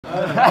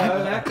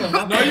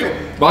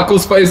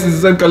Marco's face is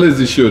the same color as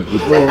his shirt.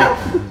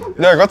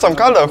 Yeah, got some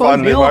color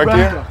finally,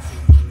 Mikey.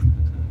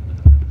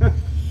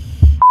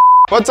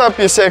 What's up,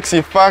 you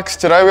sexy fucks?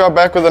 Today we are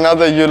back with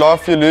another You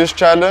Laugh, You Lose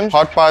challenge,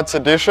 Hot Bites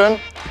edition.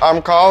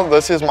 I'm Carl,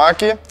 this is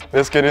Mikey.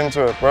 Let's get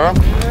into it, bro.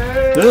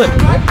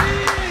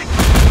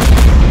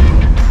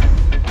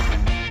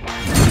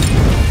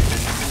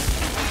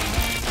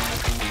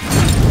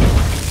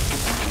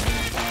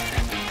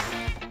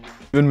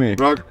 Even me.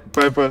 Rock,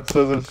 paper,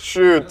 scissors,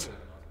 shoot.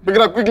 Pick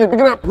it up quickly, pick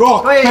it up.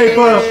 Rock,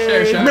 paper,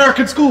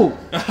 American school.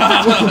 A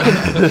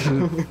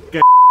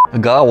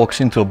guy walks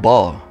into a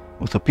bar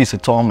with a piece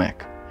of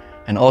tarmac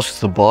and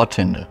asks the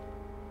bartender,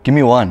 "Give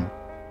me one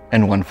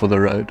and one for the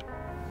road."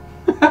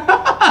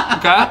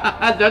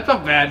 That's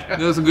not bad.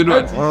 That's a good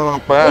one. Oh, not All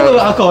the bad.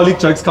 alcoholic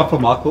jokes come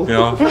from Michael.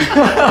 Yeah.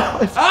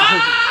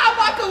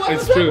 Michael, what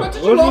It's was true. that?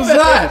 What was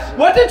that?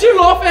 What did you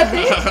laugh at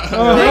me?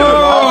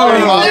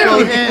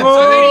 Michael eats.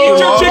 Eat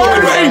your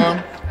chicken wing!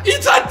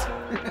 Eat it!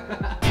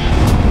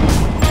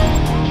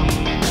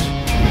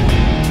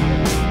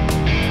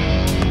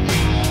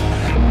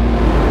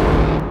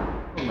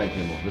 Don't make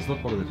them all. That's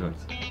not part of the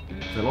jokes.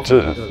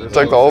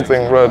 Take the whole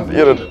thing, bro. Eat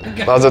it.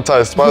 How's it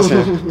taste? Spicy?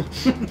 I'm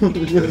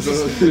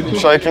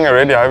shaking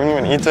already. I haven't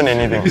even eaten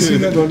anything. You see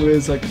that one where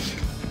it's like...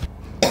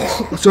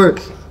 Sorry.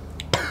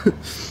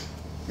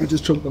 I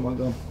just choked them all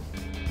down.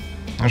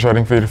 I'm just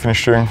waiting for you to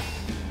finish chewing.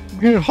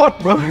 It's hot,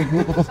 bro. This is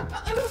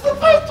the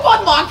first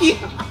one, Marky.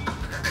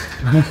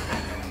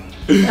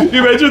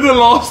 Imagine the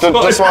last one.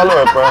 Just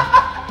swallow it, bro.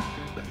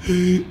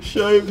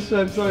 Shame,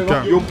 sorry.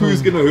 Your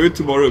poo's gonna hurt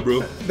tomorrow,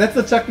 bro. That's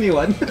the chutney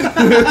one.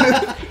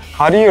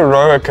 How do you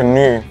row a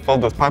canoe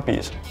filled with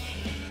puppies?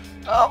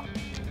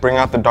 Bring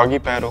out the doggy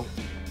paddle.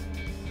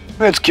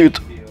 That's cute.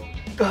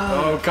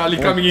 Oh, Carly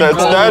coming in. That's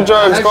dad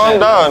jokes. Calm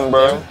down,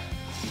 bro.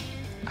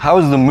 How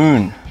is the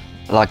moon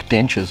like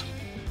dentures?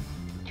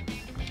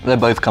 They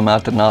both come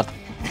out at night.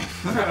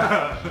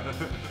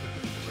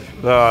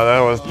 No, that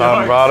was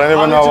dumb, bro. I don't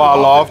even know why I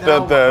laughed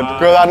at that.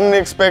 Because I didn't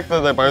expect that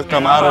they both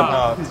come out at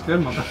night. His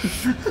grandmother.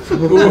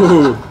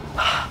 Ooh.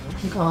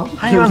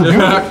 How you gonna do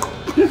that?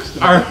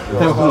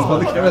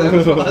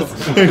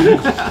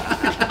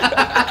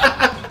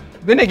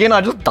 Then again,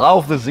 I just die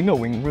off the zinger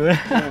wing, bro.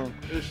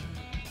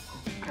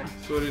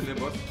 Sorry, there,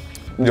 boss.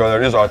 Yo,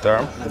 there is out there.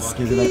 Yo,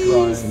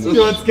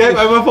 it's game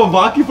over for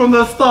Marky from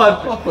the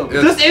start.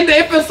 Just end the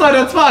episode,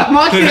 it's fine.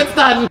 Marky, it's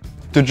done.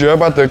 Did you hear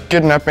about the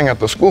kidnapping at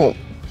the school?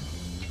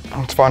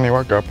 It's finally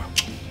woke up.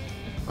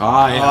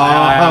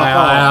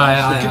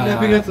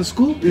 Kidnapping at the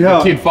school?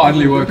 Yeah. Kid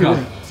finally woke up.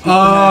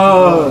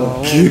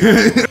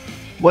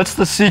 What's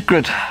the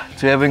secret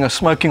to having a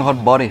smoking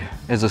hot body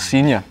as a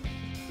senior?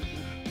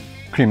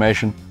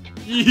 Cremation.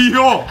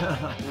 Yo!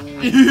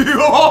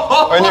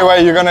 Only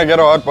way you're gonna get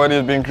a hot body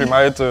is being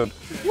cremated.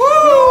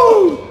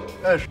 Woo!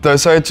 They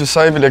say to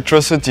save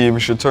electricity,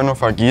 we should turn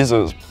off our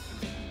geysers.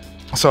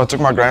 So I took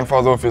my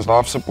grandfather off his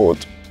life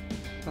support.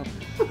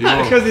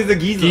 Because he's a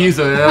geezer.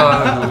 Geezer,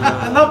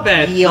 yeah. Not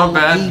bad. Not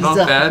bad, not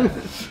bad.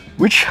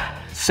 Which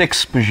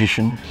sex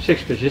position?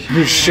 Sex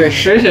position.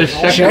 Sex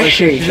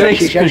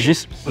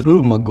position.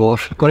 Oh my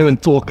gosh, I can't even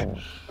talk.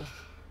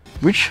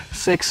 Which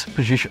sex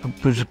position?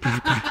 Which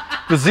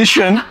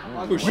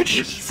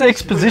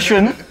sex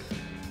position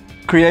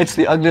creates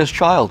the ugliest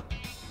child?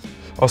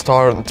 Us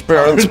parents.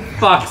 Parents.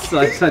 Fuck,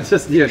 I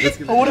just knew it.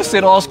 I would have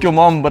said ask your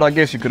mom, but I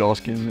guess you could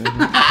ask him.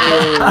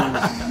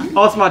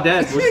 Ask my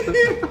dad.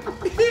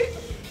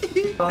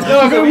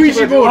 No, go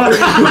Ouija board.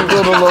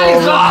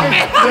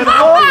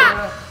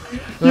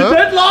 You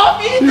did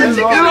laugh, you did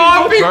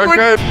laugh.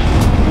 Okay.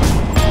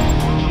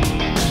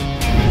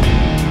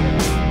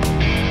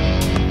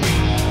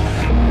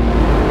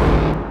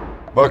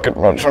 Fuck it,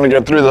 man. Trying to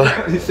get through the.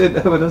 He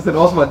said, when I said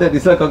ask my dad,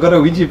 he's like, I got a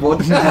Ouija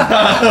board.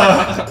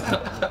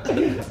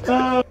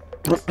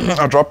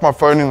 I dropped my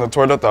phone in the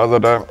toilet the other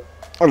day.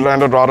 It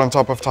landed right on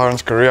top of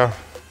Tyron's career.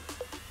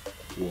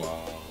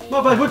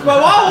 No, but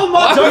wow,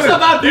 more jokes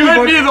about you.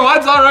 Even me, the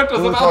ones I wrote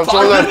was I about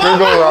saw that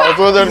giggle, I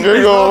saw that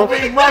giggle.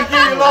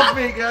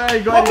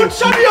 Oh, but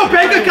show me your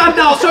bank account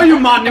now. I'll show you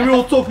mine, and we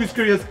all talk whose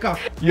career's cut.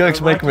 You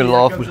guys make me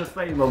laugh.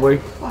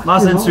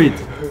 Nice and sweet.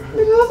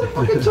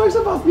 Fucking jokes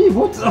about me,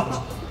 what?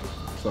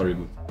 Sorry,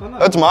 man.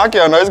 That's Mikey.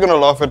 I know he's gonna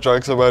laugh at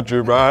jokes about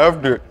you, bro. I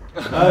have to.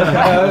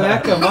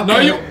 No,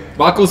 you.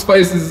 Michael's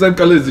face is the same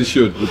color as his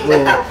shirt.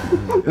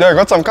 Yeah,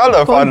 got some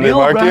color finally, deal,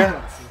 Mikey.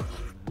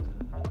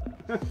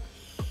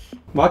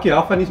 Marky,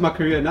 how funny is my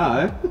career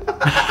now, eh?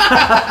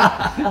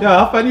 Yeah,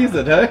 how funny is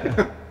it,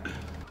 eh?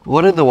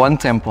 What did the one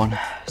tampon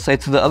say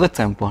to the other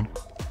tampon?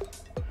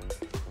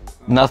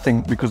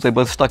 Nothing, because they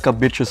both stuck up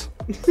bitches.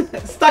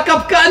 Stuck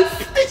up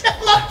cunts.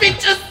 I love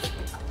pictures.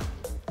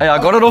 Hey, I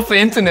got it off the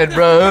internet,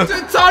 bro.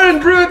 Tyron,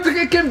 bro,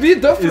 it can be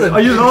different. Are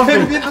you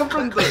laughing?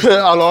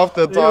 I laughed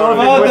at Tyron.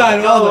 Well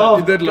done, well done.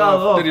 He did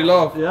laugh. Did he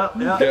laugh? Yeah.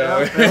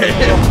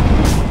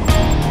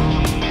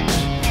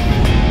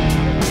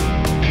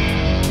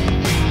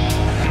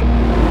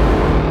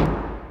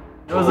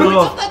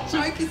 That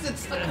joke is it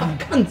stuck up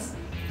cunts.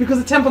 Because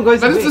the tampon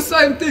goes But in it's the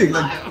there. same thing.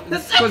 Like,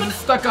 because it's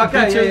stuck up Okay,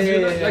 bitches, yeah,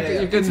 you know? yeah, Like,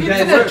 yeah. you can see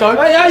Yeah, that joke.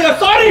 yeah,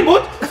 sorry,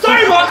 but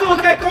sorry, Michael.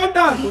 Okay, calm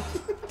down. But.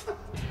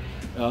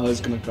 Oh, it's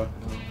gonna cut.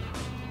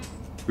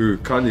 Ooh,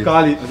 Kali.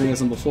 Kali. I think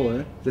that's number 4,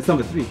 eh? That's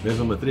number 3. There's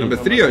number 3. Number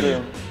 3 on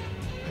you.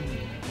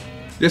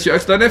 Yes, you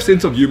don't have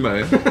sense of humor,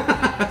 eh?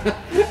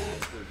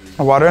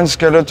 Why don't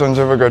skeletons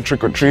ever go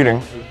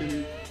trick-or-treating?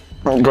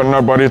 Got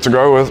nobody to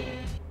go with.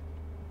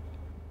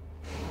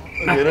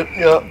 Get it?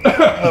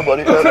 Yeah.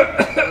 Nobody got it.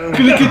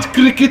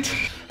 Cricket.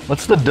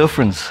 What's the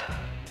difference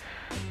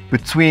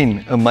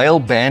between a male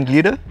band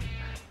leader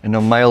and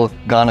a male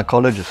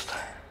gynecologist?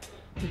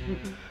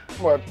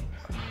 What?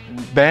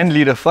 Band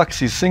leader fucks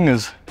his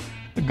singers.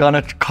 The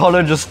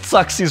gynecologist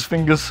sucks his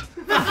fingers.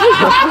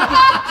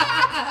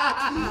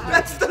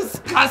 That's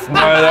disgusting.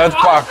 No, that's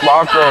fucked,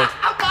 Marco.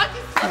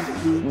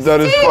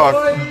 That is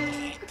fucked.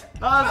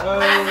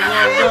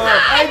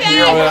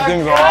 Yo, that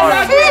thing's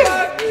hard.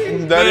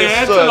 That You is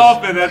had to sus.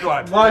 laugh at that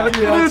one.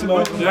 Michael,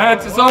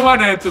 Someone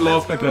had to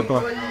laugh at that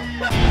one.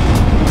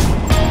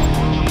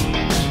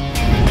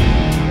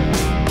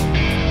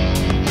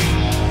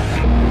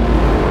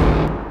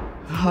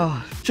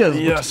 Cheers.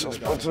 Yes,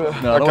 but, No, I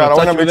okay, don't I don't want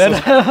wanna to mix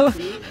touch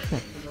this.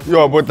 that.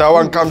 Yo, but that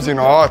one comes in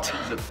hot.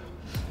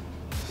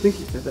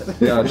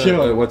 Yeah,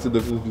 no, what's the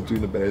difference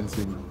between the band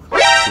singing?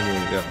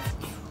 Yeah.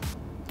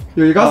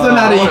 Yo, you guys don't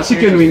know how to eat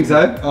chicken wings,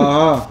 eh?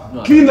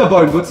 Ah. Clean the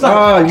bone, but stop.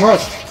 Ah, you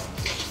must.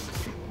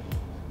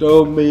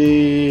 Don't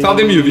be. Tell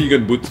them you're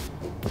vegan, but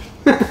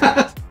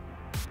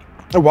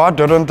Why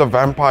didn't the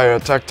vampire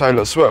attack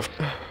Taylor Swift?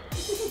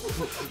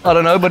 I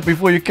don't know, but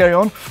before you carry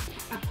on,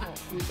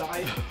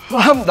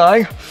 I'm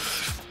dying.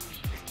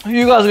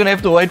 You guys are gonna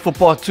have to wait for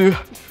part 2.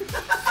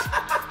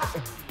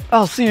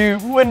 I'll see you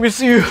when we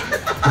see you.